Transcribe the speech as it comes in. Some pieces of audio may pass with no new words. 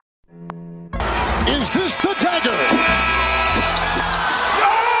Is this the dagger?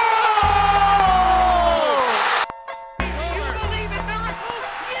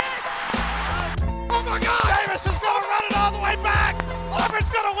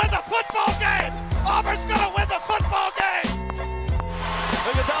 Football game! Auburn's gonna win the football game!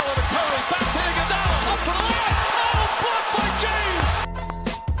 Iguodala to Curry, back to Iguodala, up to the left! Oh, blocked by James!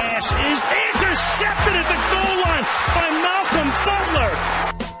 Pass is intercepted at the goal line by Malcolm Butler.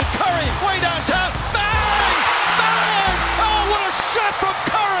 Curry, way downtown, bang! Bang! Oh, what a shot from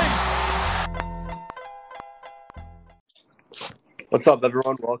Curry! What's up,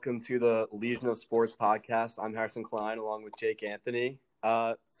 everyone? Welcome to the Legion of Sports podcast. I'm Harrison Klein, along with Jake Anthony.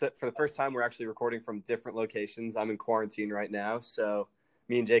 So for the first time, we're actually recording from different locations. I'm in quarantine right now, so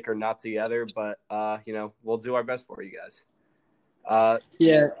me and Jake are not together, but we'll do our best for you guys.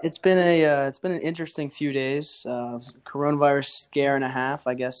 It's been an interesting few days. Coronavirus scare and a half,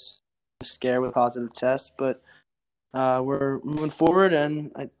 I guess. Scare with positive tests, but we're moving forward,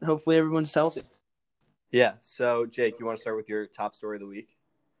 and hopefully everyone's healthy. Yeah. So Jake, you want to start with your top story of the week?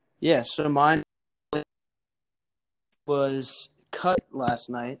 Yeah. So mine was cut last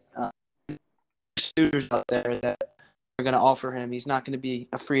night. Suitors out there that are going to offer him. He's not going to be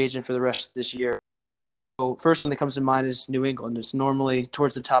a free agent for the rest of this year. So first one that comes to mind is New England. It's normally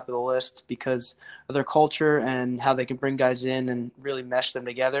towards the top of the list because of their culture and how they can bring guys in and really mesh them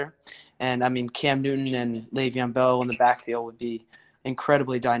together. And, I mean, Cam Newton and Le'Veon Bell in the backfield would be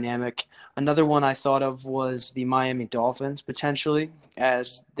incredibly dynamic. Another one I thought of was the Miami Dolphins, potentially,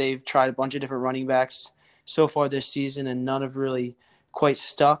 as they've tried a bunch of different running backs so far this season, and none have really quite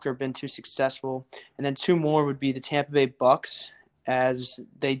stuck or been too successful. And then two more would be the Tampa Bay Bucks, as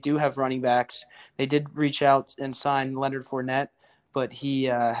they do have running backs. They did reach out and sign Leonard Fournette, but he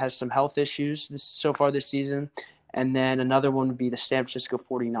has some health issues so far this season. And then another one would be the San Francisco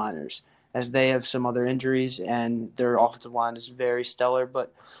 49ers, as they have some other injuries, and their offensive line is very stellar.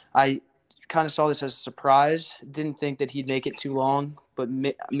 But I kind of saw this as a surprise. Didn't think that he'd make it too long, but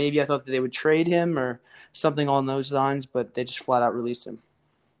maybe I thought that they would trade him or something along those lines, but they just flat out released him.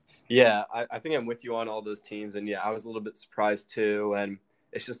 Yeah, I think I'm with you on all those teams, and I was a little bit surprised too, and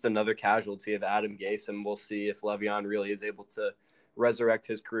it's just another casualty of Adam Gase, and we'll see if Le'Veon really is able to resurrect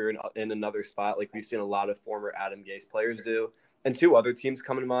his career in another spot like we've seen a lot of former Adam Gase players do. And two other teams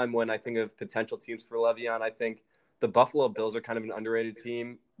come to mind when I think of potential teams for Le'Veon. I think the Buffalo Bills are kind of an underrated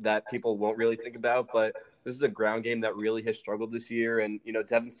team that people won't really think about, but this is a ground game that really has struggled this year. And,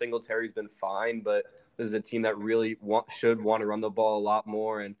 Devin Singletary's been fine, but this is a team that really should want to run the ball a lot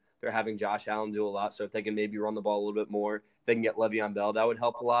more, and they're having Josh Allen do a lot. So if they can maybe run the ball a little bit more, if they can get Le'Veon Bell, that would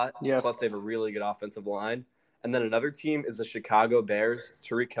help a lot. Yeah. Plus, they have a really good offensive line. And then another team is the Chicago Bears.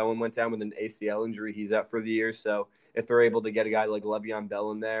 Tariq Cohen went down with an ACL injury. He's out for the year. So if they're able to get a guy like Le'Veon Bell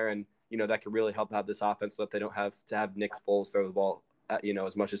in there, and that could really help out this offense so that they don't have to have Nick Foles throw the ball,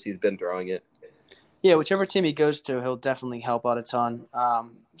 as much as he's been throwing it. Yeah, whichever team he goes to, he'll definitely help out a ton.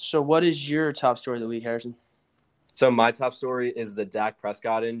 So what is your top story of the week, Harrison? So my top story is the Dak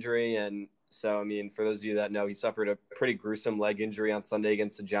Prescott injury. And so, for those of you that know, he suffered a pretty gruesome leg injury on Sunday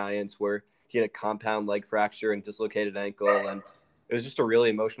against the Giants where he had a compound leg fracture and dislocated ankle. And it was just a really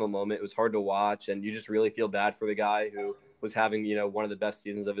emotional moment. It was hard to watch, and you just really feel bad for the guy who was having, one of the best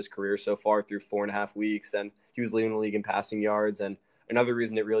seasons of his career so far through 4.5 weeks. And he was leading the league in passing yards. And another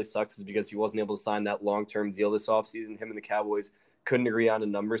reason it really sucks is because he wasn't able to sign that long-term deal this offseason. Him and the Cowboys couldn't agree on a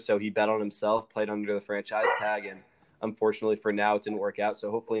number, so he bet on himself, played under the franchise tag, and unfortunately for now it didn't work out. So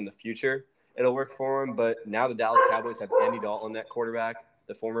hopefully in the future it'll work for him. But now the Dallas Cowboys have Andy Dalton, that quarterback,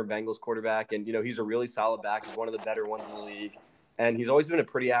 the former Bengals quarterback, and he's a really solid back. He's one of the better ones in the league. And he's always been a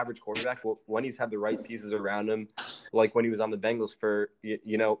pretty average quarterback when he's had the right pieces around him, like when he was on the Bengals for,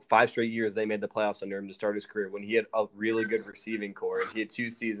 5 straight years. They made the playoffs under him to start his career when he had a really good receiving core. And he had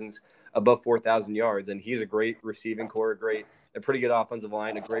 2 seasons above 4,000 yards. And he's a great receiving core, a pretty good offensive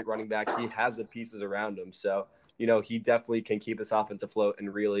line, a great running back. He has the pieces around him. So, he definitely can keep his offense afloat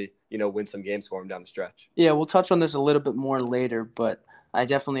and really, win some games for him down the stretch. Yeah, we'll touch on this a little bit more later, but I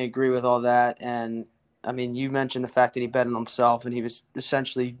definitely agree with all that. And you mentioned the fact that he bet on himself, and he was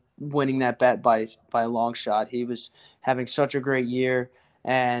essentially winning that bet by a long shot. He was having such a great year,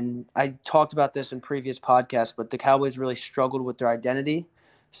 and I talked about this in previous podcasts, but the Cowboys really struggled with their identity.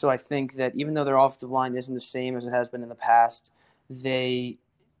 So I think that even though their offensive line isn't the same as it has been in the past, they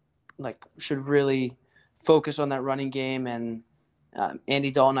should really focus on that running game. And Andy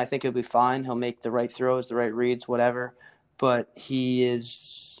Dalton, I think he'll be fine. He'll make the right throws, the right reads, whatever. But he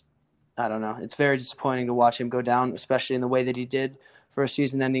is – I don't know. It's very disappointing to watch him go down, especially in the way that he did for a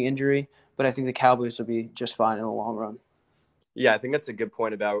season-ending injury. But I think the Cowboys will be just fine in the long run. Yeah, I think that's a good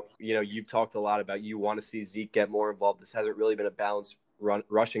point about, you've talked a lot about you want to see Zeke get more involved. This hasn't really been a balanced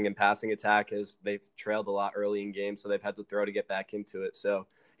rushing and passing attack as they've trailed a lot early in games, so they've had to throw to get back into it. So,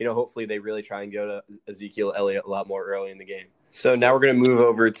 hopefully they really try and go to Ezekiel Elliott a lot more early in the game. So now we're going to move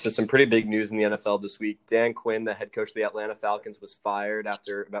over to some pretty big news in the NFL this week. Dan Quinn, the head coach of the Atlanta Falcons, was fired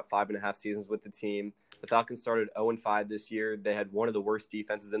after about 5.5 seasons with the team. The Falcons started 0-5 this year. They had one of the worst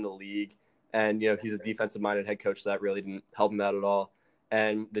defenses in the league. And, he's a defensive-minded head coach, so that really didn't help him out at all.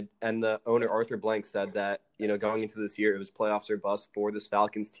 And the owner, Arthur Blank, said that, going into this year, it was playoffs or bust for this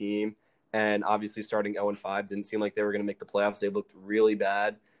Falcons team. And obviously starting 0-5 didn't seem like they were going to make the playoffs. They looked really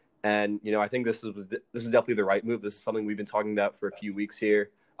bad. And, I think this is definitely the right move. This is something we've been talking about for a few weeks here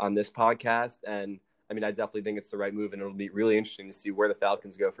on this podcast. And, I definitely think it's the right move, and it'll be really interesting to see where the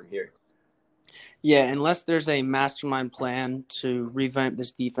Falcons go from here. Yeah, unless there's a mastermind plan to revamp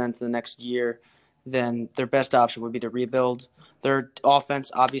this defense in the next year, then their best option would be to rebuild. Their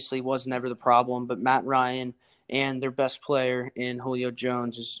offense obviously was never the problem, but Matt Ryan and their best player in Julio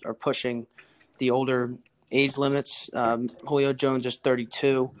Jones are pushing the older age limits. Julio Jones is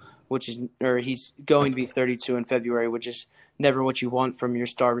 32, he's going to be 32 in February, which is never what you want from your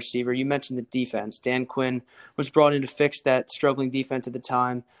star receiver. You mentioned the defense. Dan Quinn was brought in to fix that struggling defense at the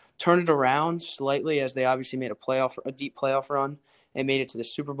time, turn it around slightly as they obviously made a deep playoff run and made it to the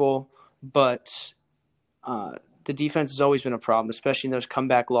Super Bowl. But the defense has always been a problem, especially in those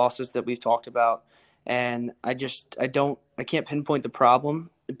comeback losses that we've talked about. And I can't pinpoint the problem,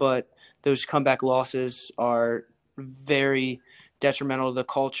 but those comeback losses are very detrimental to the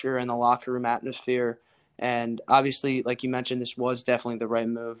culture and the locker room atmosphere. And obviously, like you mentioned, this was definitely the right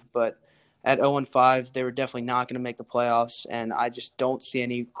move, but at 0-5, they were definitely not going to make the playoffs, and I just don't see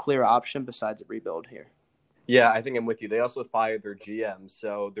any clear option besides a rebuild here. Yeah, I think I'm with you. They also fired their GM,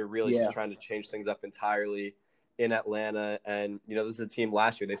 so they're really just trying to change things up entirely in Atlanta. And, this is a team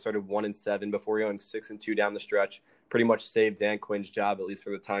last year. They started 1-7 before going 6-2 down the stretch. Pretty much saved Dan Quinn's job, at least for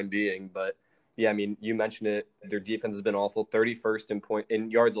the time being. But, yeah, you mentioned it. Their defense has been awful. 31st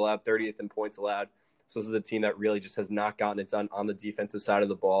in yards allowed, 30th in points allowed. So this is a team that really just has not gotten it done on the defensive side of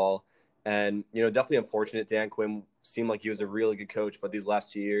the ball. And, definitely unfortunate. Dan Quinn seemed like he was a really good coach, but these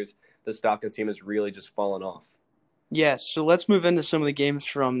last 2 years, this Falcons team has really just fallen off. Yes, so let's move into some of the games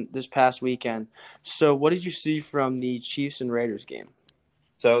from this past weekend. So what did you see from the Chiefs and Raiders game?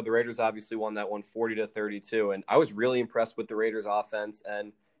 So the Raiders obviously won that one 40-32, and I was really impressed with the Raiders offense.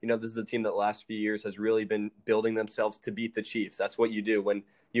 And, this is a team that the last few years has really been building themselves to beat the Chiefs. That's what you do when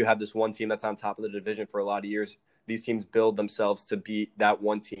you have this one team that's on top of the division for a lot of years. These teams build themselves to beat that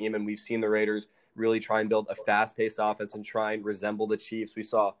one team, and we've seen the Raiders really try and build a fast-paced offense and try and resemble the Chiefs. We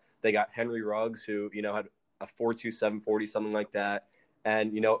saw they got Henry Ruggs, who, had a 4.2, 740, something like that,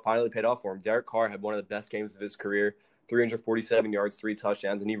 and, it finally paid off for him. Derek Carr had one of the best games of his career, 347 yards, 3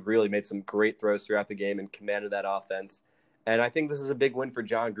 touchdowns, and he really made some great throws throughout the game and commanded that offense. And I think this is a big win for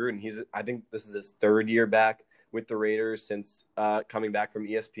John Gruden. I think this is his third year back with the Raiders since coming back from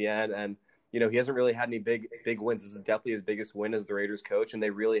ESPN, and he hasn't really had any big wins. This is definitely his biggest win as the Raiders coach, and they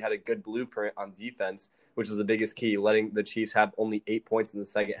really had a good blueprint on defense, which is the biggest key, letting the Chiefs have only 8 points in the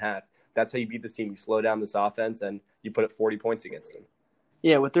second half. That's how you beat this team. You slow down this offense, and you put up 40 points against them.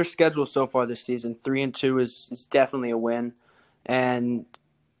 Yeah, with their schedule so far this season, 3-2 is definitely a win. And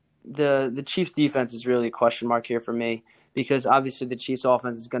the Chiefs' defense is really a question mark here for me because obviously the Chiefs'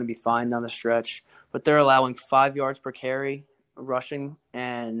 offense is going to be fine down the stretch, but they're allowing 5 yards per carry rushing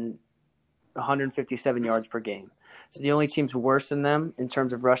and 157 yards per game. So the only teams worse than them in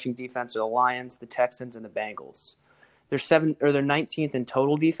terms of rushing defense are the Lions, the Texans, and the Bengals. They're 19th in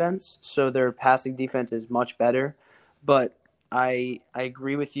total defense, so their passing defense is much better. But I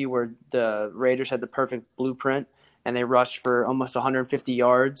agree with you where the Raiders had the perfect blueprint and they rushed for almost 150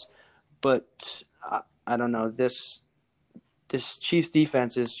 yards. But I don't know, this Chiefs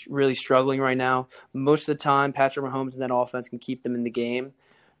defense is really struggling right now. Most of the time, Patrick Mahomes and that offense can keep them in the game.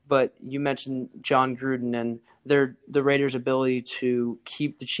 But you mentioned John Gruden and the Raiders' ability to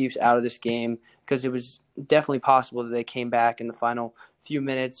keep the Chiefs out of this game because it was definitely possible that they came back in the final few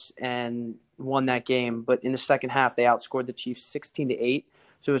minutes and won that game. But in the second half, they outscored the Chiefs 16-8.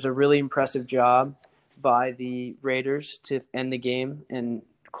 So it was a really impressive job by the Raiders to end the game and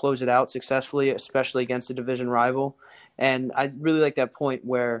close it out successfully, especially against a division rival. And I really like that point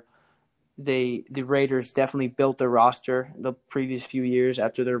where the Raiders definitely built their roster the previous few years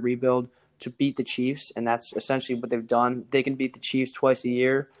after their rebuild to beat the Chiefs, and that's essentially what they've done. They can beat the Chiefs twice a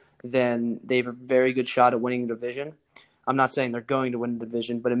year, then they have a very good shot at winning the division. I'm not saying they're going to win the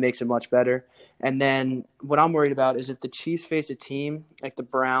division, but it makes it much better. And then what I'm worried about is if the Chiefs face a team like the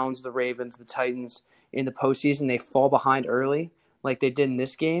Browns, the Ravens, the Titans in the postseason, they fall behind early like they did in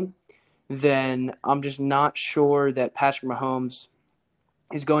this game, then I'm just not sure that Patrick Mahomes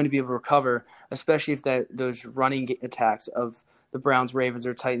is going to be able to recover, especially if those running attacks of the Browns, Ravens,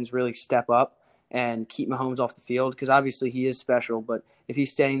 or Titans really step up and keep Mahomes off the field, because obviously he is special, but if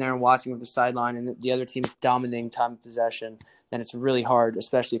he's standing there and watching from the sideline and the other team's dominating time of possession, then it's really hard,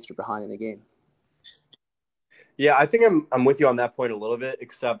 especially if you're behind in the game. Yeah, I think I'm with you on that point a little bit,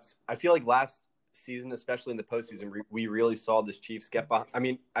 except I feel like last season, especially in the postseason, we really saw this Chiefs get behind. I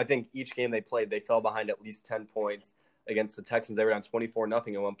mean, I think each game they played, they fell behind at least 10 points. Against the Texans, they were down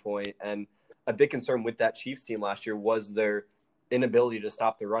 24-0 at one point, and a big concern with that Chiefs team last year was their inability to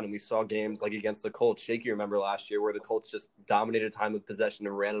stop the run. And we saw games like against the Colts, Jake, you remember last year, where the Colts just dominated time of possession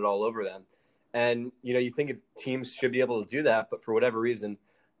and ran it all over them. And, you think if teams should be able to do that, but for whatever reason,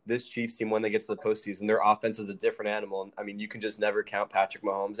 this Chiefs team, when they get to the postseason, their offense is a different animal. And, I mean, you can just never count Patrick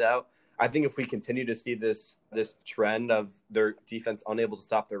Mahomes out. I think if we continue to see this trend of their defense unable to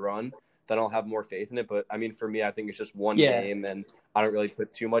stop the run, then I'll have more faith in it. But, I mean, for me, I think it's just one game, and I don't really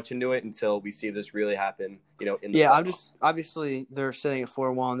put too much into it until we see this really happen, in the playoffs. I'm just – obviously, they're sitting at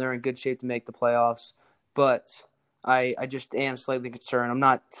 4-1. They're in good shape to make the playoffs. But I just am slightly concerned. I'm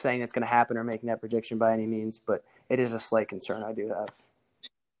not saying it's going to happen or making that prediction by any means, but it is a slight concern I do have.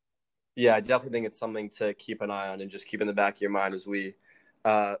 Yeah, I definitely think it's something to keep an eye on and just keep in the back of your mind as we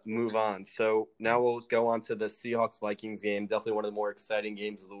move on. So now we'll go on to the Seahawks-Vikings game, definitely one of the more exciting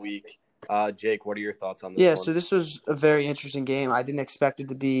games of the week. Jake, what are your thoughts on this one? So this was a very interesting game. I didn't expect it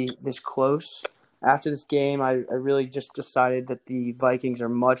to be this close. After this game, I really just decided that the Vikings are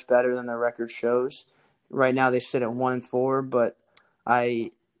much better than their record shows. Right now they sit at 1-4, but I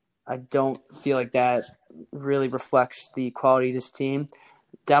don't feel like that really reflects the quality of this team.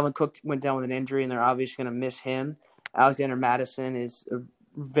 Dalvin Cook went down with an injury, and they're obviously going to miss him. Alexander Mattison is a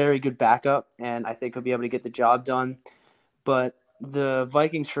very good backup, and I think he'll be able to get the job done. But the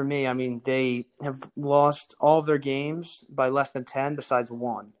Vikings, for me, I mean, they have lost all of their games by less than 10 besides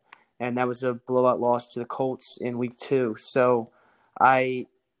one, and that was a blowout loss to the Colts in week 2. So I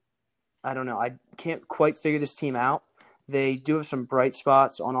don't know. I can't quite figure this team out. They do have some bright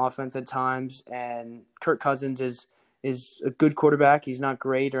spots on offense at times, and Kirk Cousins is a good quarterback. He's not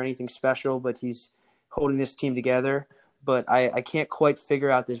great or anything special, but he's holding this team together. But I can't quite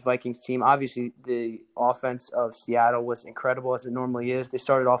figure out this Vikings team. Obviously, the offense of Seattle was incredible, as it normally is. They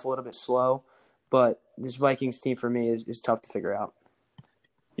started off a little bit slow, but this Vikings team for me is tough to figure out.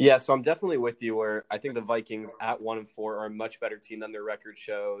 Yeah, so I'm definitely with you where I think the Vikings at 1-4 are a much better team than their record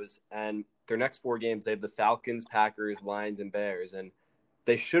shows. And their next 4 games, they have the Falcons, Packers, Lions, and Bears. And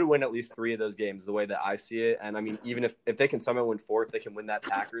they should win at least 3 of those games the way that I see it. And, I mean, even if they can somehow win 4, if they can win that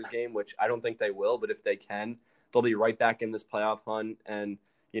Packers game, which I don't think they will, but if they can, they'll be right back in this playoff hunt. And,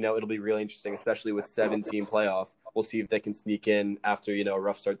 it'll be really interesting, especially with 7-team playoff. We'll see if they can sneak in after, a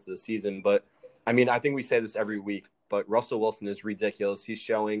rough start to the season. But, I mean, I think we say this every week, but Russell Wilson is ridiculous. He's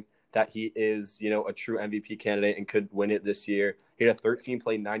showing that he is, a true MVP candidate and could win it this year. He had a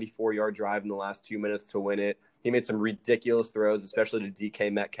 13-play, 94-yard drive in the last 2 minutes to win it. He made some ridiculous throws, especially to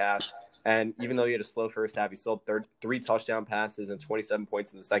DK Metcalf. And even though he had a slow first half, he still had 3 touchdown passes and 27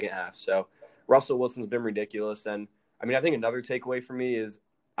 points in the second half. So Russell Wilson's been ridiculous. And, I mean, I think another takeaway for me is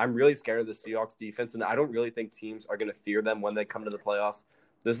I'm really scared of the Seahawks defense, and I don't really think teams are going to fear them when they come to the playoffs.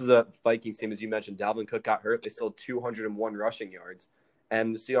 This is a Vikings team, as you mentioned. Dalvin Cook got hurt. They still had 201 rushing yards.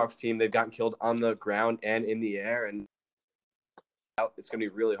 And the Seahawks team, they've gotten killed on the ground and in the air. And it's going to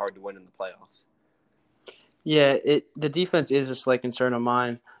be really hard to win in the playoffs. Yeah, the defense is a slight concern of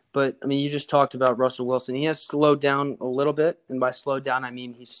mine. But, I mean, you just talked about Russell Wilson. He has slowed down a little bit. And by slowed down, I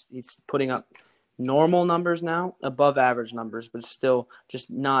mean he's putting up normal numbers now, above average numbers, but still just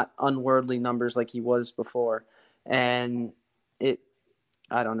not unworldly numbers like he was before. And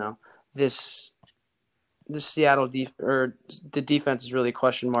I don't know. The Seattle the defense is really a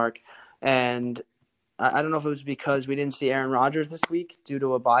question mark. And I don't know if it was because we didn't see Aaron Rodgers this week due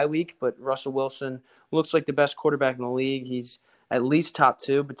to a bye week, but Russell Wilson looks like the best quarterback in the league. He's at least top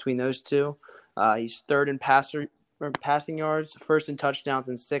 2 between those two. He's 3rd in passing yards, 1st in touchdowns,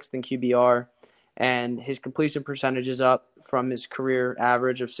 and 6th in QBR. And his completion percentage is up from his career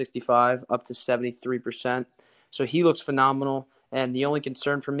average of 65 up to 73%. So he looks phenomenal. And the only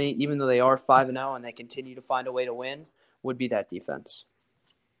concern for me, even though they are 5-0 and they continue to find a way to win, would be that defense.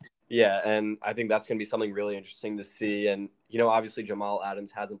 Yeah, and I think that's going to be something really interesting to see. And, obviously Jamal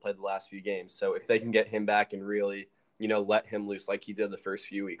Adams hasn't played the last few games. So if they can get him back and really, let him loose like he did the first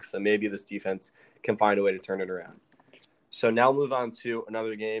few weeks, then maybe this defense can find a way to turn it around. So now move on to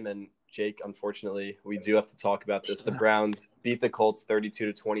another game. And, Jake, unfortunately, we do have to talk about this. The Browns beat the Colts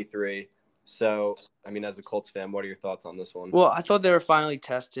 32-23. So, I mean, as a Colts fan, what are your thoughts on this one? Well, I thought they were finally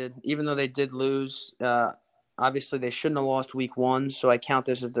tested, even though they did lose. Obviously, they shouldn't have lost week 1, so I count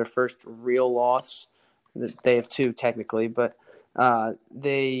this as their first real loss. They have 2 technically, but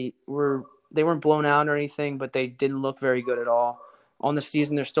they weren't blown out or anything, but they didn't look very good at all. On the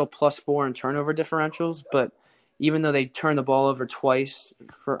season, they're still +4 in turnover differentials, but even though they turned the ball over twice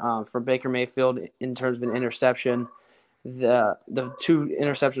for Baker Mayfield in terms of an interception, the 2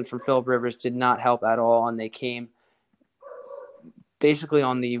 interceptions from Philip Rivers did not help at all, and they came basically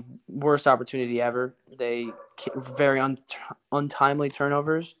on the worst opportunity ever. They very untimely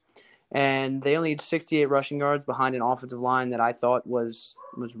turnovers, and they only had 68 rushing yards behind an offensive line that I thought was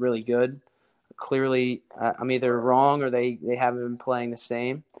really good. Clearly, I'm either wrong or they haven't been playing the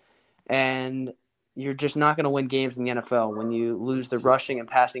same. And you're just not going to win games in the NFL when you lose the rushing and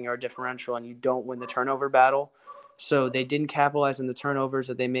passing yard differential and you don't win the turnover battle. So they didn't capitalize on the turnovers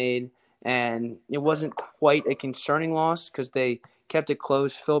that they made, and it wasn't quite a concerning loss because they kept it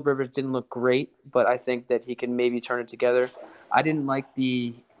close. Philip Rivers didn't look great, but I think that he can maybe turn it together. I didn't like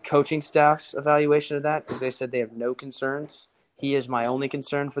the coaching staff's evaluation of that because they said they have no concerns. He is my only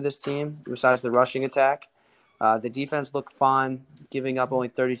concern for this team besides the rushing attack. The defense looked fine, giving up only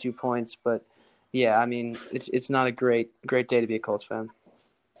 32 points, but yeah, I mean, it's not a great day to be a Colts fan.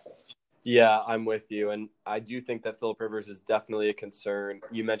 Yeah, I'm with you, and I do think that Philip Rivers is definitely a concern.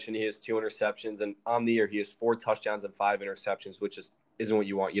 You mentioned he has 2 interceptions, and on the year he has 4 touchdowns and 5 interceptions, which isn't what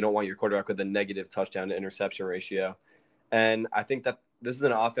you want. You don't want your quarterback with a negative touchdown to interception ratio. And I think that this is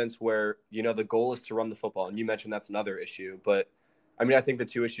an offense where, the goal is to run the football, and you mentioned that's another issue. But, I mean, I think the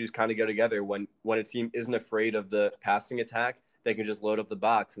 2 issues kind of go together. When a team isn't afraid of the passing attack, they can just load up the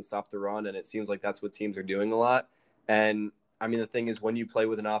box and stop the run, and it seems like that's what teams are doing a lot. And I mean, the thing is, when you play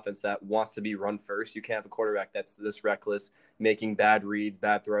with an offense that wants to be run first, you can't have a quarterback that's this reckless, making bad reads,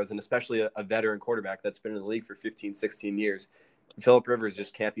 bad throws, and especially a veteran quarterback that's been in the league for 15, 16 years. Philip Rivers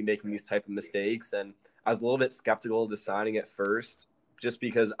just can't be making these type of mistakes. And I was a little bit skeptical of the signing at first just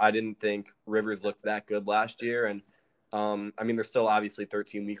because I didn't think Rivers looked that good last year. And, I mean, there's still obviously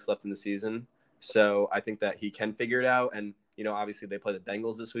 13 weeks left in the season. So I think that he can figure it out. And, obviously they play the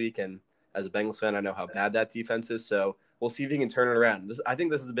Bengals this week. And as a Bengals fan, I know how bad that defense is. So we'll see if he can turn it around. I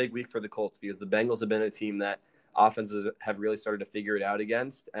think this is a big week for the Colts because the Bengals have been a team that offenses have really started to figure it out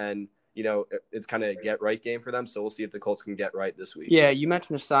against. And, it's kind of a get-right game for them. So we'll see if the Colts can get right this week. Yeah, you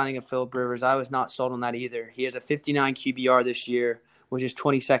mentioned the signing of Philip Rivers. I was not sold on that either. He has a 59 QBR this year, which is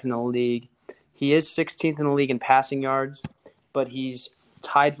 22nd in the league. He is 16th in the league in passing yards, but he's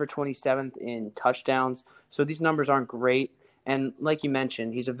tied for 27th in touchdowns. So these numbers aren't great. And like you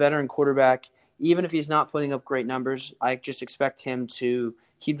mentioned, he's a veteran quarterback. Even if he's not putting up great numbers, I just expect him to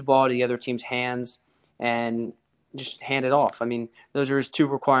keep the ball to the other team's hands and just hand it off. I mean, those are his 2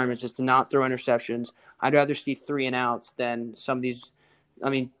 requirements, is to not throw interceptions. I'd rather see 3 and outs than some of these. I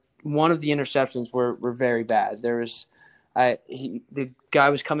mean, one of the interceptions were very bad. There was the guy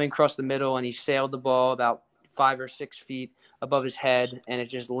was coming across the middle, and he sailed the ball about 5 or 6 feet above his head, and it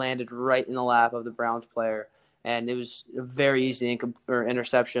just landed right in the lap of the Browns player. And it was a very easy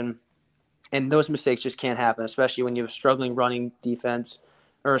interception. And those mistakes just can't happen, especially when you have a struggling running defense,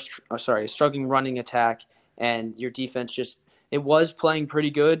 struggling running attack, and your defense it was playing pretty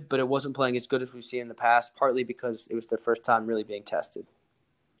good, but it wasn't playing as good as we've seen in the past, partly because it was their first time really being tested.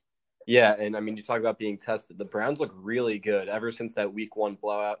 Yeah, and I mean, you talk about being tested. The Browns look really good. Ever since that week 1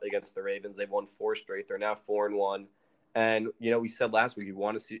 blowout against the Ravens, they've won 4 straight. They're now 4-1. And, we said last week we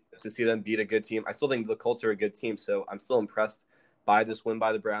want to see them beat a good team. I still think the Colts are a good team, so I'm still impressed by this win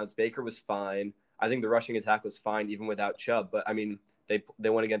by the Browns. Baker was fine. I think the rushing attack was fine even without Chubb. But, I mean, they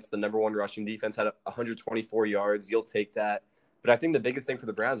went against the number 1 rushing defense, had 124 yards. You'll take that. But I think the biggest thing for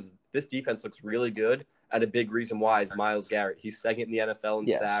the Browns is this defense looks really good. And a big reason why is Myles Garrett. He's 2nd in the NFL in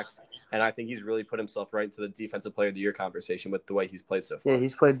sacks. And I think he's really put himself right into the Defensive Player of the Year conversation with the way he's played so far. Yeah,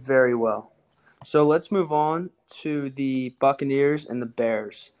 he's played very well. So let's move on to the Buccaneers and the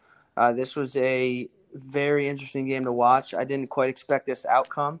Bears. This was a very interesting game to watch. I didn't quite expect this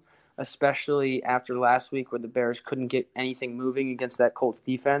outcome, especially after last week where the Bears couldn't get anything moving against that Colts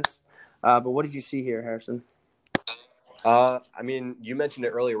defense. But what did you see here, Harrison? I mean, you mentioned it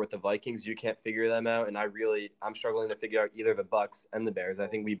earlier with the Vikings. You can't figure them out, and I'm struggling to figure out either the Bucs and the Bears. I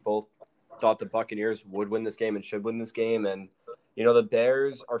think we both thought the Buccaneers would win this game and should win this game, and the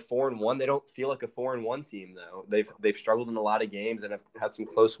Bears are 4-1. They don't feel like a 4-1 team though. They've struggled in a lot of games and have had some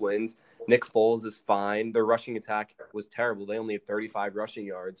close wins. Nick Foles is fine. Their rushing attack was terrible. They only had 35 rushing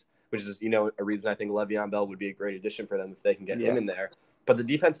yards, which is a reason I think Le'Veon Bell would be a great addition for them if they can get him in there. But the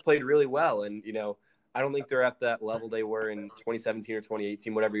defense played really well, and I don't think they're at that level they were in 2017 or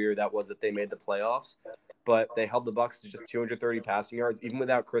 2018, whatever year that was that they made the playoffs. But they held the Bucs to just 230 passing yards, even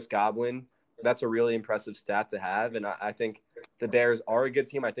without Chris Godwin. That's a really impressive stat to have, and I think the Bears are a good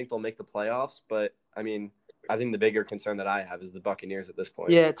team. I think they'll make the playoffs, but I mean, I think the bigger concern that I have is the Buccaneers at this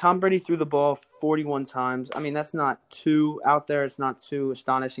point. Yeah, Tom Brady threw the ball 41 times. I mean, that's not too out there. It's not too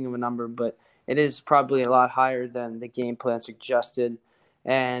astonishing of a number, but it is probably a lot higher than the game plan suggested.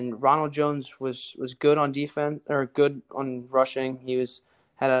 And Ronald Jones was good on defense or good on rushing. He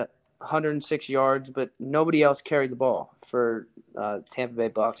had 106 yards, but nobody else carried the ball for Tampa Bay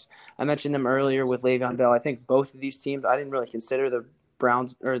Bucks. I mentioned them earlier with Le'Veon Bell. I think both of these teams, I didn't really consider the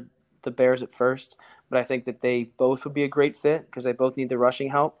Browns or the Bears at first, but I think that they both would be a great fit because they both need the rushing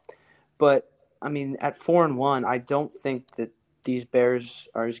help. But I mean, at 4-1, I don't think that these Bears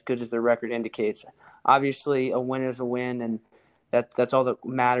are as good as their record indicates. Obviously, a win is a win, and that's all that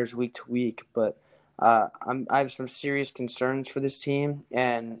matters week to week. But I have some serious concerns for this team,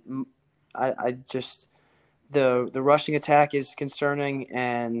 and I just the rushing attack is concerning,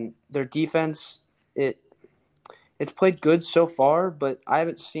 and their defense it's played good so far, but I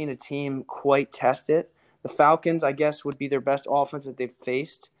haven't seen a team quite test it. The Falcons, I guess, would be their best offense that they've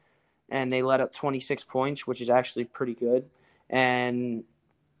faced, and they let up 26 points, which is actually pretty good. And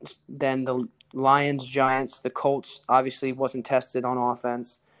then the Lions, Giants, the Colts obviously wasn't tested on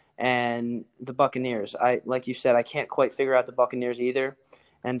offense, and the Buccaneers. Like you said, I can't quite figure out the Buccaneers either,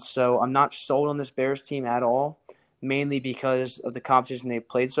 and so I'm not sold on this Bears team at all, mainly because of the competition they've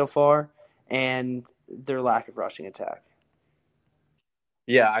played so far and their lack of rushing attack.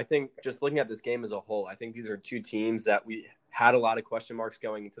 Yeah, I think just looking at this game as a whole, I think these are two teams that we had a lot of question marks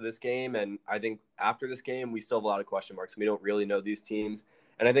going into this game, and I think after this game, we still have a lot of question marks. We don't really know these teams.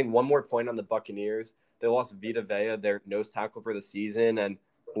 And I think one more point on the Buccaneers, they lost Vita Vea, their nose tackle for the season, and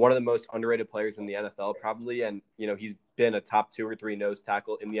one of the most underrated players in the NFL probably, and he's been a top 2 or 3 nose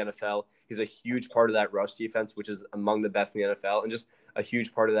tackle in the NFL. He's a huge part of that rush defense, which is among the best in the NFL, and just a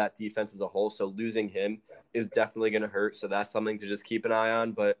huge part of that defense as a whole. So losing him is definitely going to hurt. So that's something to just keep an eye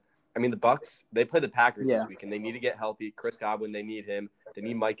on. But I mean, the Bucs, they play the Packers this week, and they need to get healthy. Chris Godwin, they need him. They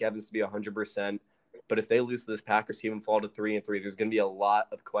need Mike Evans to be 100%. But if they lose to this Packers team and fall to 3-3, there's going to be a lot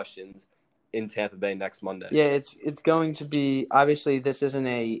of questions in Tampa Bay next Monday. Yeah, it's going to be – obviously this isn't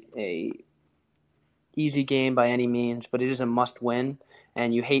a easy game by any means, but it is a must-win.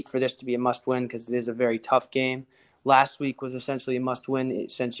 And you hate for this to be a must-win because it is a very tough game. Last week was essentially a must-win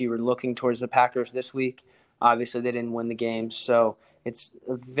since you were looking towards the Packers this week. Obviously, they didn't win the game, so it's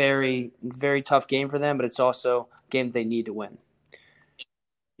a very, very tough game for them, but it's also a game they need to win.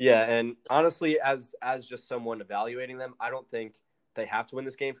 Yeah, and honestly, as just someone evaluating them, I don't think they have to win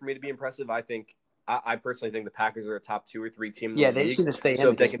this game for me to be impressive. I personally think the Packers are a top 2 or 3 team in the league. They just need to stay in so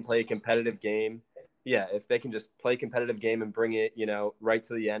the if they game. can play a competitive game, if they can just play a competitive game and bring it, right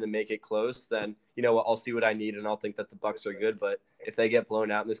to the end and make it close, then, I'll see what I need and I'll think that the Bucs are good. But if they get blown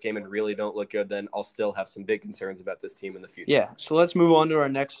out in this game and really don't look good, then I'll still have some big concerns about this team in the future. Yeah, so let's move on to our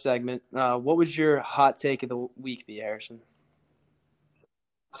next segment. What would your hot take of the week be, Harrison?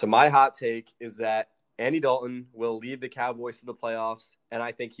 So my hot take is that Andy Dalton will lead the Cowboys to the playoffs, and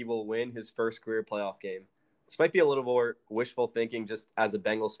I think he will win his first career playoff game. This might be a little more wishful thinking just as a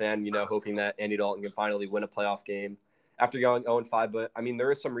Bengals fan, hoping that Andy Dalton can finally win a playoff game after going 0-5. But, I mean,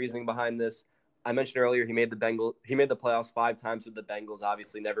 there is some reasoning behind this. I mentioned earlier he made the playoffs 5 times with the Bengals,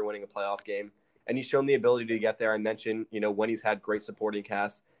 obviously never winning a playoff game. And he's shown the ability to get there. I mentioned, when he's had great supporting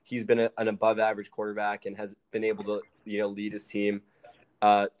casts, he's been an above-average quarterback and has been able to, lead his team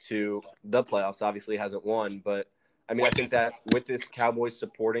to the playoffs. Obviously hasn't won, but I mean, I think that with this Cowboys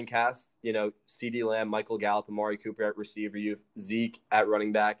supporting cast, CeeDee Lamb, Michael Gallup, Amari Cooper at receiver, you have Zeke at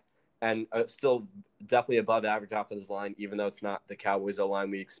running back, and still definitely above average offensive line, even though it's not the Cowboys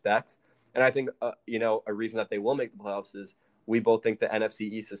O-line we expect. And I think, a reason that they will make the playoffs is we both think the NFC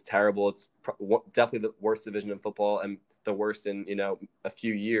East is terrible. It's definitely the worst division in football and the worst in, a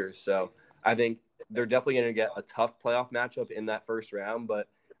few years. So I think they're definitely going to get a tough playoff matchup in that first round. But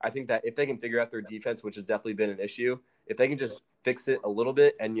I think that if they can figure out their defense, which has definitely been an issue, if they can just fix it a little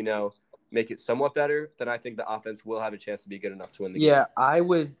bit and, make it somewhat better, then I think the offense will have a chance to be good enough to win the game. Yeah, I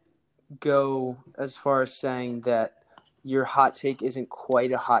would go as far as saying that your hot take isn't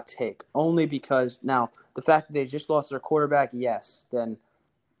quite a hot take, only because now the fact that they just lost their quarterback, yes, then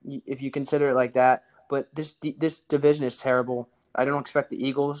if you consider it like that, but this division is terrible. I don't expect the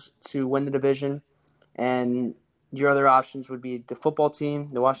Eagles to win the division, and your other options would be the football team,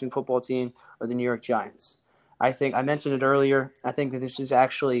 the Washington football team, or the New York Giants. I think I mentioned it earlier. I think that this is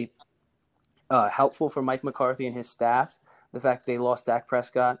actually helpful for Mike McCarthy and his staff, the fact that they lost Dak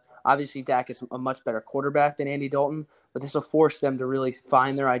Prescott. Obviously, Dak is a much better quarterback than Andy Dalton, but this will force them to really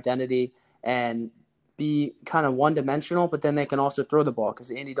find their identity and be kind of one-dimensional, but then they can also throw the ball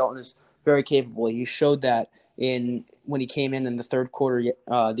because Andy Dalton is very capable. He showed that when he came in the third quarter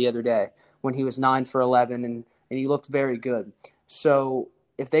the other day when he was 9 for 11, and he looked very good. So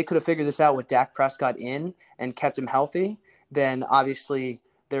if they could have figured this out with Dak Prescott in and kept him healthy, then obviously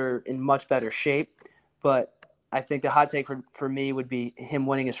they're in much better shape. But I think the hot take for me would be him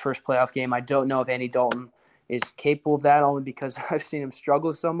winning his first playoff game. I don't know if Andy Dalton is capable of that, only because I've seen him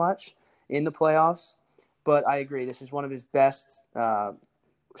struggle so much in the playoffs. But I agree, this is one of his best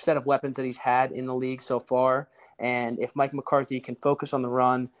set of weapons that he's had in the league so far. And if Mike McCarthy can focus on the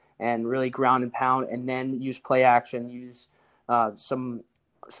run and really ground and pound, and then use play action, use some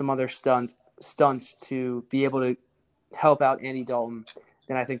other stunts to be able to help out Andy Dalton,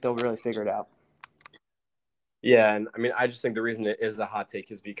 then I think they'll really figure it out. Yeah, and I mean, I just think the reason it is a hot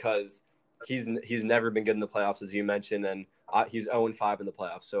take is because he's never been good in the playoffs, as you mentioned, and he's 0-5 in the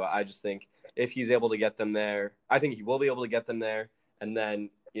playoffs. So I just think if he's able to get them there, I think he will be able to get them there, and then,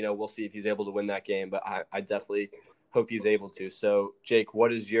 we'll see if he's able to win that game. But I definitely hope he's able to. So, Jake,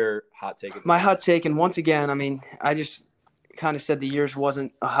 what is your hot take? My hot take, and once again, I mean, I just kind of said the years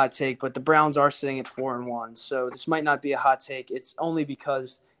wasn't a hot take, but the Browns are sitting at 4-1. So this might not be a hot take. It's only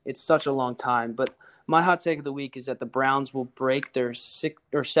because it's such a long time. But my hot take of the week is that the Browns will break their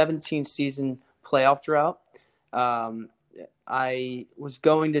 17 season playoff drought. I was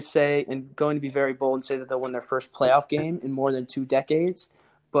going to say, and going to be very bold and say that they'll win their first playoff game in more than 2 decades,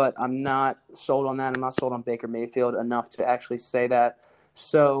 but I'm not sold on that. I'm not sold on Baker Mayfield enough to actually say that.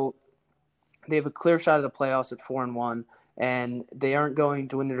 So they have a clear shot of the playoffs at 4-1, and they aren't going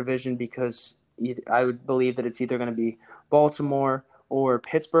to win the division because I would believe that it's either going to be Baltimore or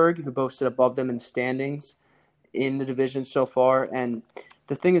Pittsburgh, who both sit above them in standings in the division so far. And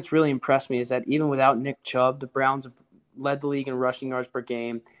the thing that's really impressed me is that even without Nick Chubb, the Browns have led the league in rushing yards per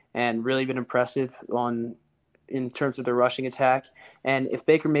game and really been impressive in terms of their rushing attack. And if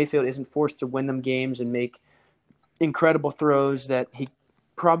Baker Mayfield isn't forced to win them games and make incredible throws that he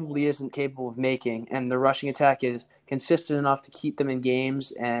probably isn't capable of making, and the rushing attack is consistent enough to keep them in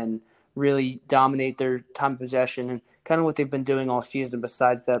games and really dominate their time of possession, and kind of what they've been doing all season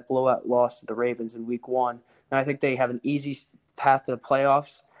besides that blowout loss to the Ravens in week 1. And I think they have an easy path to the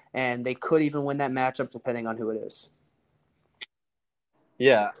playoffs, and they could even win that matchup depending on who it is.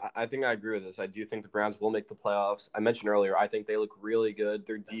 Yeah, I think I agree with this. I do think the Browns will make the playoffs. I mentioned earlier, I think they look really good.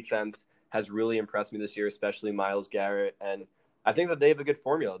 Their defense has really impressed me this year, especially Myles Garrett. And I think that they have a good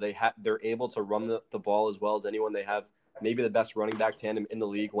formula. They're able to run the ball as well as anyone. They have maybe the best running back tandem in the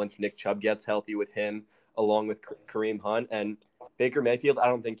league once Nick Chubb gets healthy with him, along with Kareem Hunt. And Baker Mayfield, I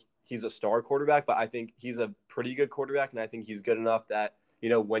don't think he's a star quarterback, but I think he's a pretty good quarterback, and I think he's good enough that,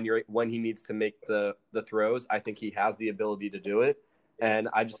 when he needs to make the throws, I think he has the ability to do it. And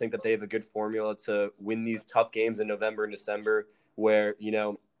I just think that they have a good formula to win these tough games in November and December where,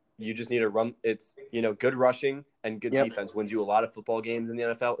 you just need to run. It's, good rushing and good defense wins you a lot of football games in the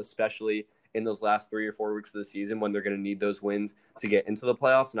NFL, especially in those last 3 or 4 weeks of the season when they're going to need those wins to get into the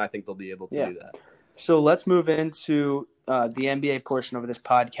playoffs. And I think they'll be able to do that. So let's move into the NBA portion of this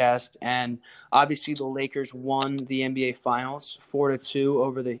podcast. And obviously the Lakers won the NBA Finals 4-2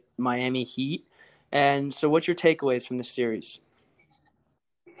 over the Miami Heat. And so what's your takeaways from this series?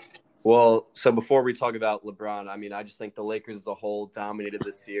 Well, so before we talk about LeBron, I mean, I just think the Lakers as a whole dominated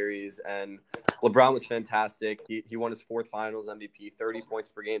this series, and LeBron was fantastic. He won his 4th Finals MVP, 30 points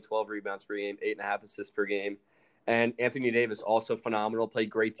per game, 12 rebounds per game, 8.5 assists per game. And Anthony Davis, also phenomenal,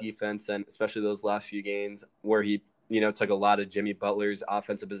 played great defense, and especially those last few games where he, took a lot of Jimmy Butler's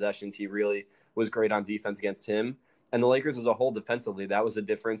offensive possessions. He really was great on defense against him. And the Lakers as a whole defensively, that was the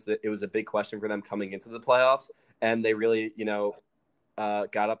difference. That it was a big question for them coming into the playoffs, and they really,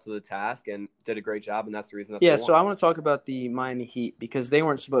 got up to the task and did a great job, and that's the reason that they won. So I want to talk about the Miami Heat because they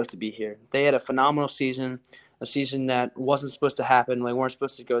weren't supposed to be here. They had a phenomenal season, a season that wasn't supposed to happen. They weren't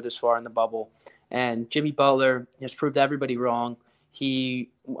supposed to go this far in the bubble. And Jimmy Butler has proved everybody wrong. I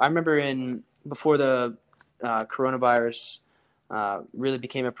remember before the coronavirus really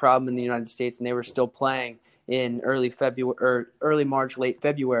became a problem in the United States, and they were still playing in early March, late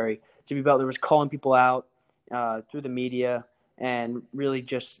February. Jimmy Butler was calling people out through the media and really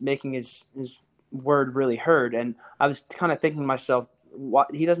just making his word really heard. And I was kind of thinking to myself,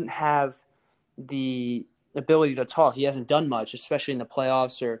 he doesn't have the ability to talk. He hasn't done much, especially in the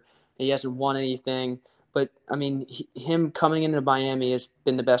playoffs, or he hasn't won anything. But, I mean, him coming into Miami has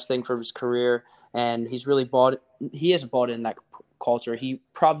been the best thing for his career, and he hasn't bought in that culture. He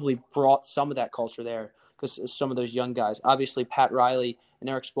probably brought some of that culture there because some of those young guys. Obviously, Pat Riley and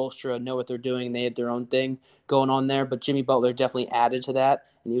Eric Spoelstra know what they're doing. They have their own thing going on there, but Jimmy Butler definitely added to that,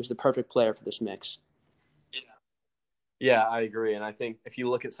 and he was the perfect player for this mix. Yeah, I agree. And I think if you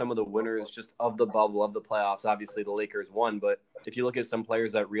look at some of the winners just of the bubble, of the playoffs, obviously the Lakers won. But if you look at some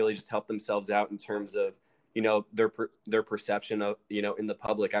players that really just helped themselves out in terms of, their perception of, in the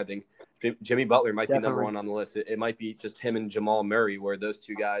public, I think Jimmy Butler might be number one on the list. It might be just him and Jamal Murray, where those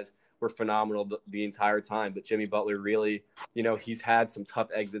two guys were phenomenal the entire time. But Jimmy Butler really, he's had some tough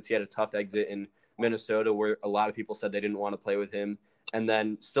exits. He had a tough exit in Minnesota where a lot of people said they didn't want to play with him. And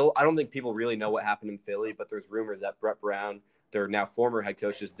then still, I don't think people really know what happened in Philly, but there's rumors that Brett Brown, their now former head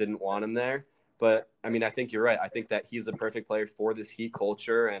coach, just didn't want him there. But, I think you're right. I think that he's the perfect player for this Heat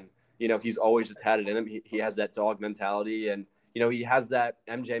culture. And, he's always just had it in him. He has that dog mentality. And, he has that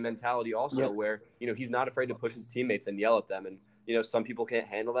MJ mentality also where, he's not afraid to push his teammates and yell at them. And, some people can't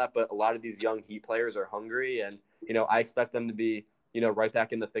handle that. But a lot of these young Heat players are hungry. And, I expect them to be, right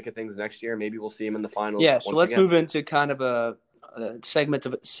back in the thick of things next year. Maybe we'll see him in the finals. Yeah, so let's move into kind of a segment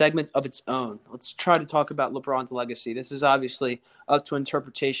of its own. Let's try to talk about LeBron's legacy. This is obviously up to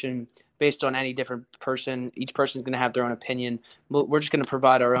interpretation based on any different person. Each person's going to have their own opinion. We're just going to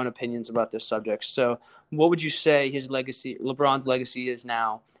provide our own opinions about this subject. So what would you say LeBron's legacy is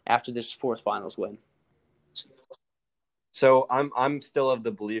now after this fourth finals win? So I'm still of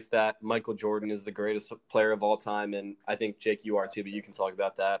the belief that Michael Jordan is the greatest player of all time. And I think, Jake, you are too, but you can talk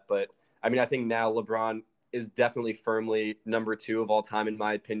about that. But I think now LeBron is definitely firmly number 2 of all time, in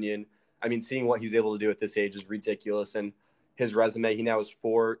my opinion. Seeing what he's able to do at this age is ridiculous. And his resume, he now has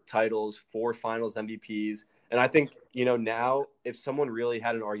 4 titles, 4 finals MVPs. And I think, now if someone really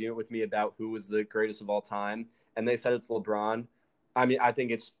had an argument with me about who was the greatest of all time and they said it's LeBron, I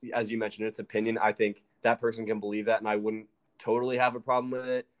think it's, as you mentioned, it's opinion. I think that person can believe that, and I wouldn't totally have a problem with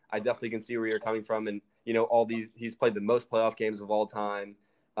it. I definitely can see where you're coming from. And, he's played the most playoff games of all time.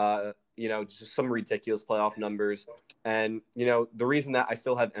 Just some ridiculous playoff numbers. And, the reason that I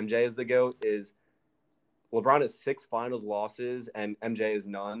still have MJ as the GOAT is LeBron has 6 finals losses and MJ is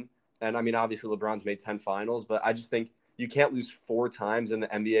none. And obviously LeBron's made 10 finals, but I just think you can't lose 4 times in the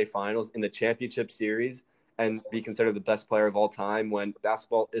NBA finals in the championship series and be considered the best player of all time when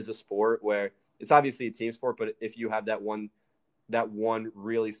basketball is a sport where it's obviously a team sport, but if you have that one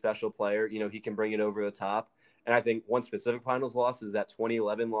really special player, he can bring it over the top. And I think one specific finals loss is that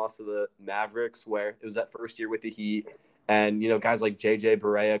 2011 loss to the Mavericks, where it was that first year with the Heat. And, guys like JJ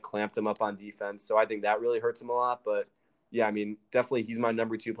Barea clamped him up on defense. So I think that really hurts him a lot. But, yeah, definitely he's my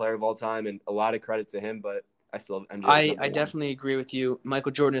number 2 player of all time, and a lot of credit to him. But I still have MJ. I definitely agree with you.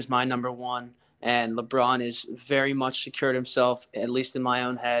 Michael Jordan is my number 1, and LeBron is very much secured himself, at least in my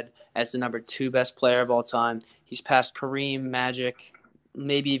own head, as the number 2 best player of all time. He's passed Kareem, Magic,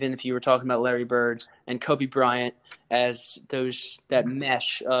 maybe even if you were talking about Larry Bird and Kobe Bryant as that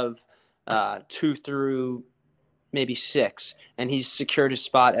mesh of 2 through maybe 6, and he's secured his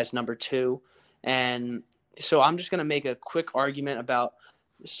spot as number 2. And so I'm just going to make a quick argument about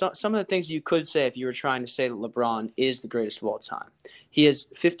some of the things you could say if you were trying to say that LeBron is the greatest of all time. He has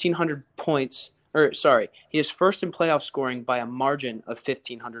 1,500 points, he is first in playoff scoring by a margin of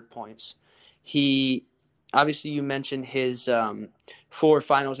 1,500 points. Obviously, you mentioned his 4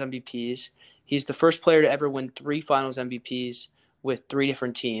 finals MVPs. He's the first player to ever win 3 finals MVPs with 3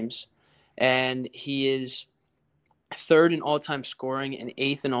 different teams. And he is 3rd in all-time scoring and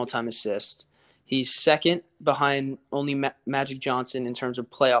 8th in all-time assists. He's 2nd behind only Magic Johnson in terms of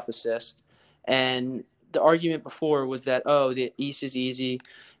playoff assists. And the argument before was that, the East is easy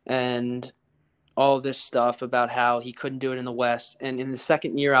and all this stuff about how he couldn't do it in the West. And in the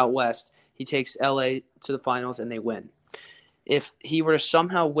second year out West, he takes LA to the finals and they win. If he were to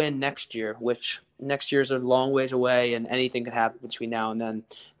somehow win next year, which next year is a long ways away and anything could happen between now and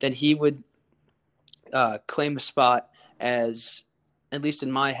then he would claim a spot as, at least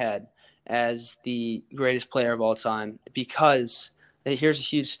in my head, as the greatest player of all time, because here's a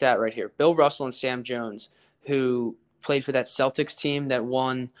huge stat right here. Bill Russell and Sam Jones, who played for that Celtics team that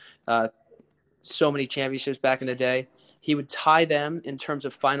won so many championships back in the day, he would tie them in terms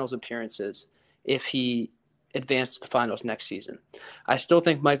of finals appearances if he advanced to the finals next season. I still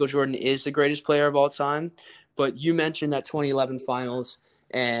think Michael Jordan is the greatest player of all time, but you mentioned that 2011 finals,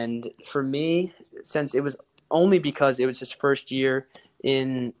 and for me, since it was only because it was his first year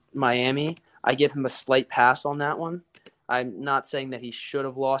in Miami, I give him a slight pass on that one. I'm not saying that he should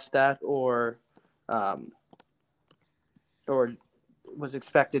have lost that or was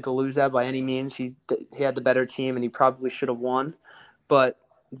expected to lose that by any means. He had the better team and he probably should have won. But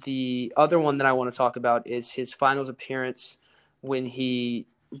the other one that I want to talk about is his finals appearance when he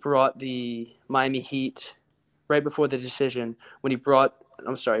brought the Miami Heat right before the decision, when he brought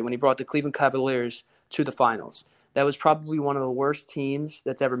the Cleveland Cavaliers to the finals. That was probably one of the worst teams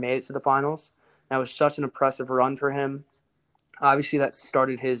that's ever made it to the finals. That was such an impressive run for him. Obviously, that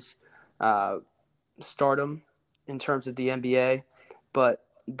started his stardom in terms of the NBA, but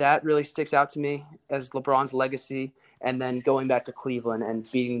that really sticks out to me as LeBron's legacy, and then going back to Cleveland and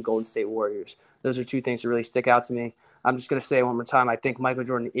beating the Golden State Warriors. Those are two things that really stick out to me. I'm just going to say it one more time. I think Michael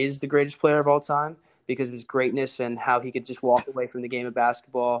Jordan is the greatest player of all time because of his greatness and how he could just walk away from the game of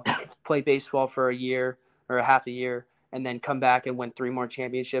basketball, play baseball for a year or a half a year, and then come back and win 3 more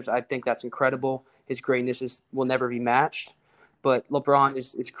championships. I think that's incredible. His greatness will never be matched. But LeBron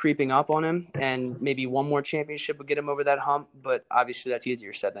is creeping up on him, and maybe one more championship will get him over that hump, but obviously that's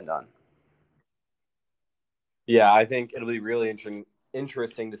easier said than done. Yeah, I think it'll be really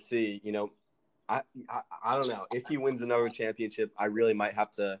interesting to see. I don't know. If he wins another championship, I really might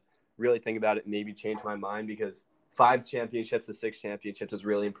have to really think about it and maybe change my mind, because 5 championships to 6 championships is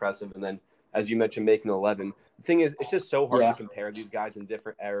really impressive. And then, as you mentioned, making 11. The thing is, it's just so hard to compare these guys in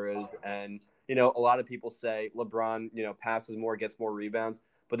different eras. And, a lot of people say LeBron, passes more, gets more rebounds.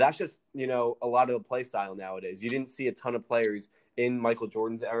 But that's just, a lot of the play style nowadays. You didn't see a ton of players in Michael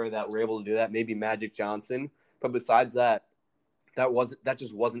Jordan's era that were able to do that. Maybe Magic Johnson. But besides that, that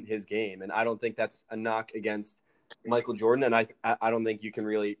just wasn't his game. And I don't think that's a knock against Michael Jordan. And I don't think you can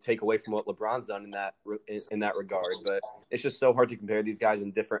really take away from what LeBron's done in that regard. But it's just so hard to compare these guys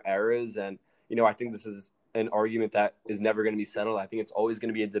in different eras. And, I think this is an argument that is never going to be settled. I think it's always going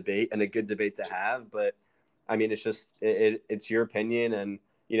to be a debate, and a good debate to have. But, I mean, it's just it's your opinion. And,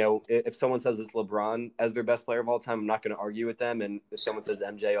 if someone says it's LeBron as their best player of all time, I'm not going to argue with them. And if someone says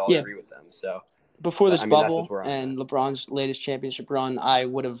MJ, I'll agree with them. So before this bubble and LeBron's latest championship run, I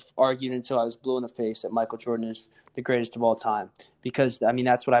would have argued until I was blue in the face that Michael Jordan is the greatest of all time, because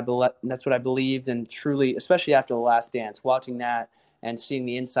that's what I believed, and truly, especially after The Last Dance, watching that and seeing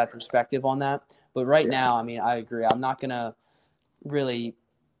the inside perspective on that. But right now, I agree. I'm not gonna really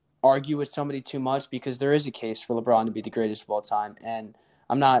argue with somebody too much, because there is a case for LeBron to be the greatest of all time, and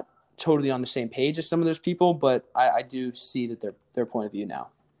I'm not totally on the same page as some of those people, but I do see that their point of view now.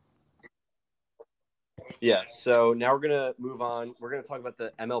 Yeah, so now we're going to move on. We're going to talk about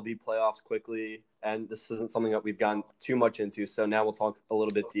the MLB playoffs quickly, and this isn't something that we've gone too much into, so now we'll talk a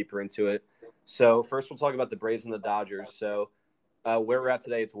little bit deeper into it. So first we'll talk about the Braves and the Dodgers. So where we're at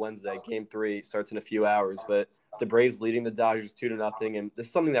today, it's Wednesday. Game 3 starts in a few hours, but the Braves leading the Dodgers 2-0, and this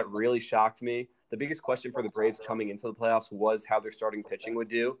is something that really shocked me. The biggest question for the Braves coming into the playoffs was how their starting pitching would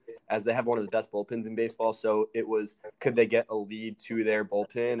do, as they have one of the best bullpens in baseball. So it was, could they get a lead to their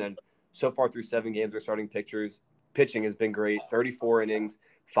bullpen? And so far through 7 games, their starting pitching has been great. 34 innings,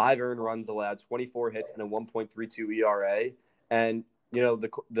 5 earned runs allowed, 24 hits, and a 1.32 ERA. And,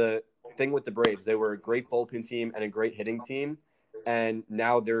 the thing with the Braves, they were a great bullpen team and a great hitting team. And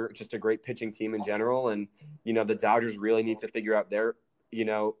now they're just a great pitching team in general. And, the Dodgers really need to figure out their,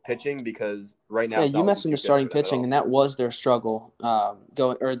 pitching, because right now. Yeah, you mentioned the starting pitching, and that was their struggle,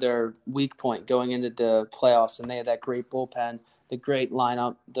 their weak point going into the playoffs. And they had that great bullpen, the great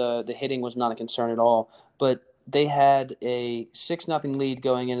lineup. The hitting was not a concern at all. But they had a 6-0 lead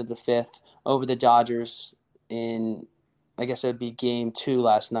going into the 5th over the Dodgers in, I guess it would be game 2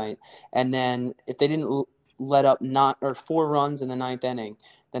 last night. And then if they didn't let up 4 runs in the 9th inning,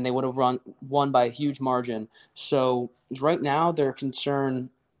 then they would have won by a huge margin. So right now their concern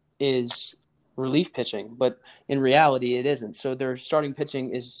is relief pitching, but in reality it isn't. So their starting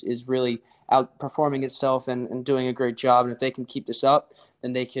pitching is really outperforming itself and doing a great job. And if they can keep this up,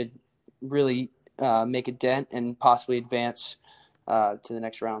 then they could really make a dent and possibly advance to the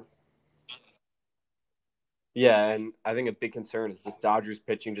next round. Yeah, and I think a big concern is this Dodgers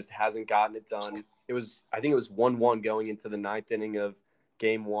pitching just hasn't gotten it done. I think it was 1-1 going into the 9th inning of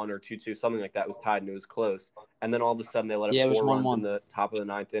game 1 or 2-2, something like that. It was tied and it was close. And then all of a sudden they let up 4 runs in the top of the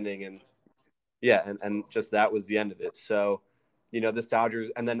 9th inning. And and just that was the end of it. So, this Dodgers,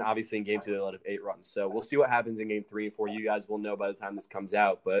 and then obviously in game 2 they let up 8 runs. So we'll see what happens in game 3 and 4. You guys will know by the time this comes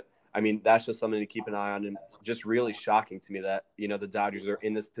out. But, that's just something to keep an eye on, and just really shocking to me that, the Dodgers are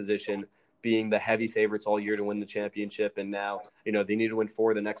in this position, being the heavy favorites all year to win the championship. And now, they need to win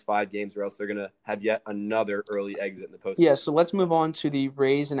 4 of the next 5 games, or else they're going to have yet another early exit in the postseason. Yeah, so let's move on to the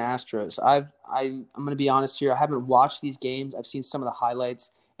Rays and Astros. I'm going to be honest here. I haven't watched these games. I've seen some of the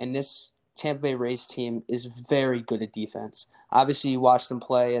highlights, and this Tampa Bay Rays team is very good at defense. Obviously, you watch them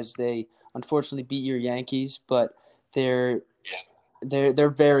play as they unfortunately beat your Yankees, but they're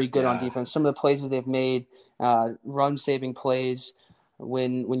very good on defense. Some of the plays that they've made, run-saving plays,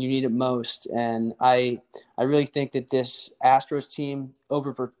 when you need it most. And I really think that this Astros team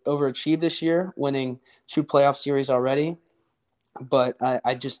overachieved this year, winning 2 playoff series already. But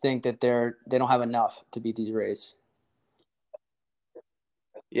I just think that they don't have enough to beat these Rays.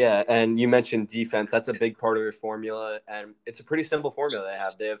 Yeah, and you mentioned defense. That's a big part of their formula, and it's a pretty simple formula they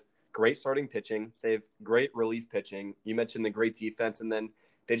have. They have great starting pitching. They have great relief pitching. You mentioned the great defense, and then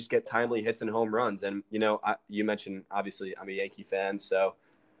they just get timely hits and home runs. And, you mentioned, obviously, I'm a Yankee fan, so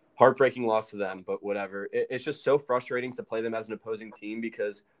heartbreaking loss to them, but whatever. It's just so frustrating to play them as an opposing team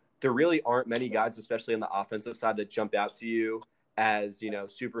because there really aren't many guys, especially on the offensive side, that jump out to you as,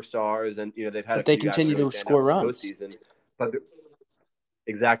 superstars. And, they've had But they continue to score runs. Postseason. But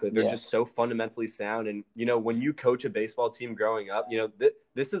exactly. They're Yeah. just so fundamentally sound. And, when you coach a baseball team growing up,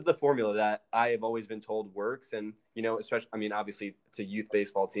 this is the formula that I have always been told works. And, especially, obviously it's a youth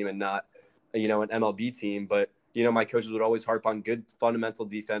baseball team and not, an MLB team. But, my coaches would always harp on good fundamental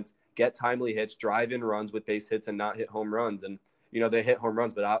defense, get timely hits, drive in runs with base hits and not hit home runs. And, they hit home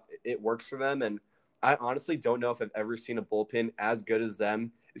runs, but it works for them. And I honestly don't know if I've ever seen a bullpen as good as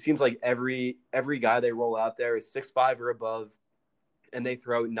them. It seems like every guy they roll out there is 6'5" or above, and they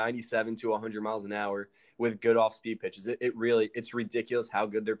throw 97 to 100 miles an hour with good off-speed pitches. It's ridiculous how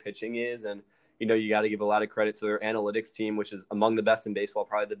good their pitching is. And, you got to give a lot of credit to their analytics team, which is among the best in baseball,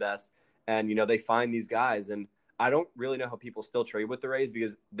 probably the best. And, they find these guys. And I don't really know how people still trade with the Rays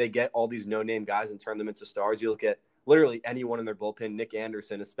because they get all these no-name guys and turn them into stars. You look at literally anyone in their bullpen, Nick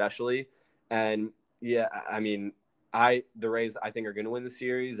Anderson especially. And, yeah, the Rays, I think, are going to win the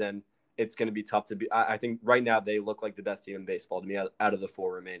series. And it's going to be tough to be. I think right now they look like the best team in baseball to me out of the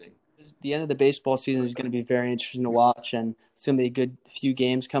 4 remaining. The end of the baseball season is going to be very interesting to watch, and it's going to be a good few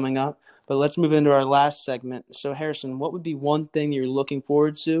games coming up. But let's move into our last segment. So, Harrison, what would be one thing you're looking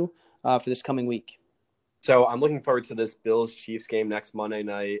forward to for this coming week? So I'm looking forward to this Bills-Chiefs game next Monday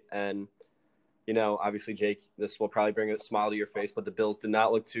night. And, obviously, Jake, this will probably bring a smile to your face, but the Bills did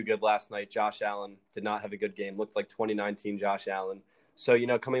not look too good last night. Josh Allen did not have a good game. Looked like 2019 Josh Allen. So,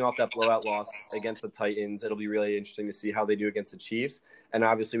 coming off that blowout loss against the Titans, it'll be really interesting to see how they do against the Chiefs. And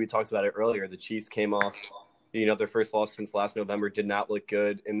obviously, we talked about it earlier. The Chiefs came off, their first loss since last November, did not look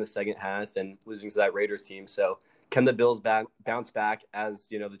good in the second half and losing to that Raiders team. So can the Bills bounce back as,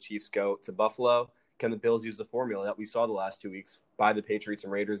 the Chiefs go to Buffalo? Can the Bills use the formula that we saw the last 2 weeks by the Patriots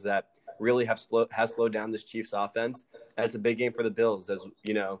and Raiders that really has slowed down this Chiefs offense? And it's a big game for the Bills as,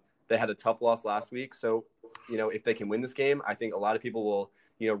 they had a tough loss last week. So, if they can win this game, I think a lot of people will,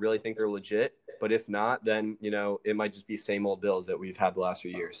 really think they're legit. But if not, then, it might just be same old Bills that we've had the last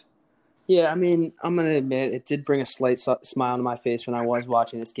few years. Yeah, I'm going to admit it did bring a slight smile to my face when I was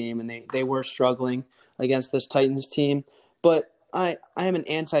watching this game, and they were struggling against this Titans team. But I am an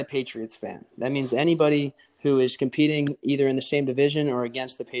anti-Patriots fan. That means anybody who is competing either in the same division or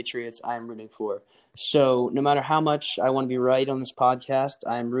against the Patriots, I am rooting for. So no matter how much I want to be right on this podcast,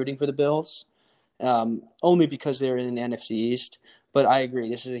 I am rooting for the Bills. Only because they're in the NFC East. But I agree.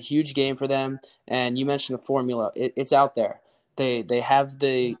 This is a huge game for them. And you mentioned the formula. It's out there. They have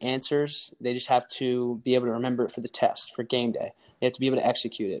the answers. They just have to be able to remember it for the test, for game day. They have to be able to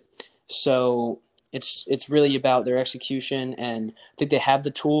execute it. So it's really about their execution. And I think they have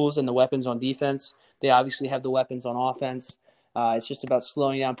the tools and the weapons on defense. They obviously have the weapons on offense. It's just about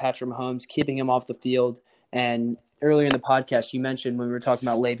slowing down Patrick Mahomes, keeping him off the field. And earlier in the podcast, you mentioned when we were talking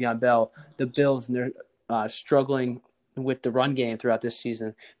about Le'Veon Bell, the Bills, and they're struggling with the run game throughout this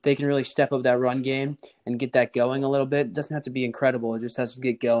season. They can really step up that run game and get that going a little bit. It doesn't have to be incredible. It just has to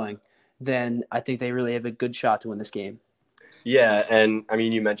get going. Then I think they really have a good shot to win this game. Yeah, and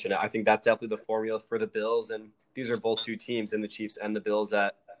you mentioned it. I think that's definitely the formula for the Bills. And these are both two teams in the Chiefs and the Bills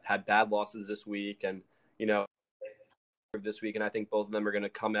that had bad losses this week and, this week. And I think both of them are going to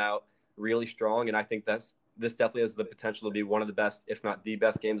come out really strong. And I think this definitely has the potential to be one of the best, if not the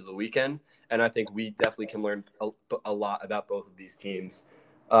best games of the weekend. And I think we definitely can learn a lot about both of these teams.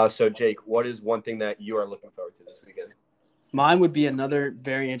 So, Jake, what is one thing that you are looking forward to this weekend? Mine would be another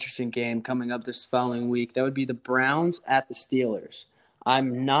very interesting game coming up this following week. That would be the Browns at the Steelers.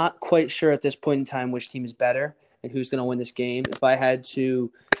 I'm not quite sure at this point in time which team is better and who's going to win this game. If I had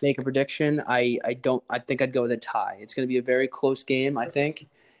to make a prediction, I think I'd go with a tie. It's going to be a very close game, I think.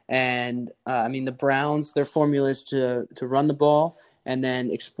 And, the Browns, their formula is to run the ball and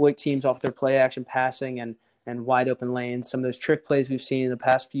then exploit teams off their play-action passing and wide open lanes, some of those trick plays we've seen in the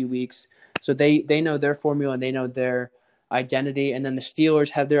past few weeks. So they know their formula and they know their identity. And then the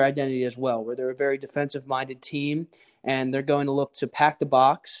Steelers have their identity as well, where they're a very defensive-minded team, and they're going to look to pack the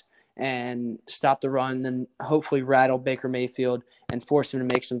box and stop the run and hopefully rattle Baker Mayfield and force him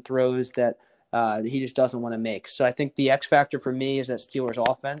to make some throws that he just doesn't want to make. So I think the X factor for me is that Steelers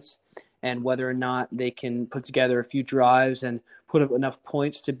offense and whether or not they can put together a few drives and put up enough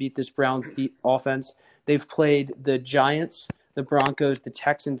points to beat this Browns offense. They've played the Giants, the Broncos, the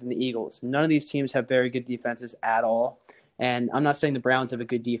Texans, and the Eagles. None of these teams have very good defenses at all. And I'm not saying the Browns have a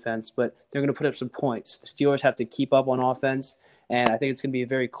good defense, but they're going to put up some points. The Steelers have to keep up on offense, and I think it's going to be a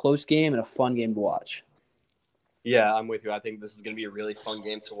very close game and a fun game to watch. Yeah, I'm with you. I think this is going to be a really fun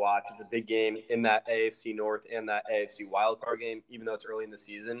game to watch. It's a big game in that AFC North and that AFC wildcard game, even though it's early in the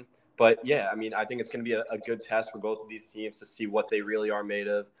season. But, yeah, I mean, I think it's going to be a good test for both of these teams to see what they really are made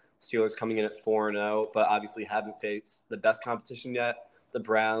of. Steelers coming in at 4-0, but obviously haven't faced the best competition yet. The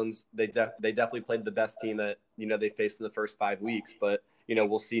Browns, they definitely played the best team that, they faced in the first 5 weeks. But,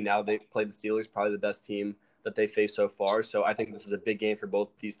 we'll see now. They played the Steelers, probably the best team that they faced so far. So I think this is a big game for both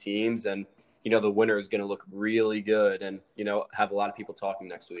these teams. And, the winner is going to look really good and, have a lot of people talking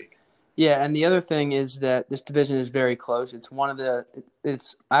next week. Yeah, and the other thing is that this division is very close.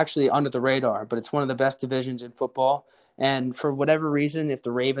 It's actually under the radar, but it's one of the best divisions in football. And for whatever reason, if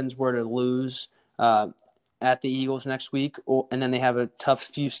the Ravens were to lose at the Eagles next week, and then they have a tough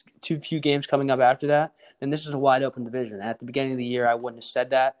few games coming up after that, then this is a wide open division. At the beginning of the year, I wouldn't have said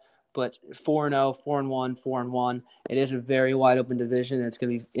that, but 4-0, 4-1, 4-1, it is a very wide open division, and it's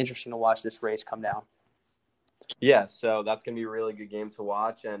going to be interesting to watch this race come down. Yeah, so that's going to be a really good game to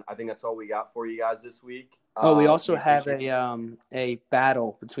watch, and I think that's all we got for you guys this week. We also have a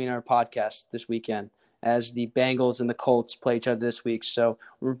battle between our podcasts this weekend as the Bengals and the Colts play each other this week. So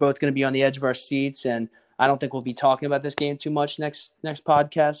we're both going to be on the edge of our seats, and I don't think we'll be talking about this game too much next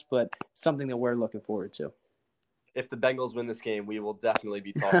podcast, but it's something that we're looking forward to. If the Bengals win this game, we will definitely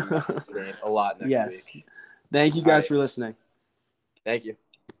be talking about this game a lot next week. Thank you guys for listening. Thank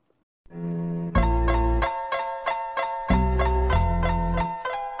you.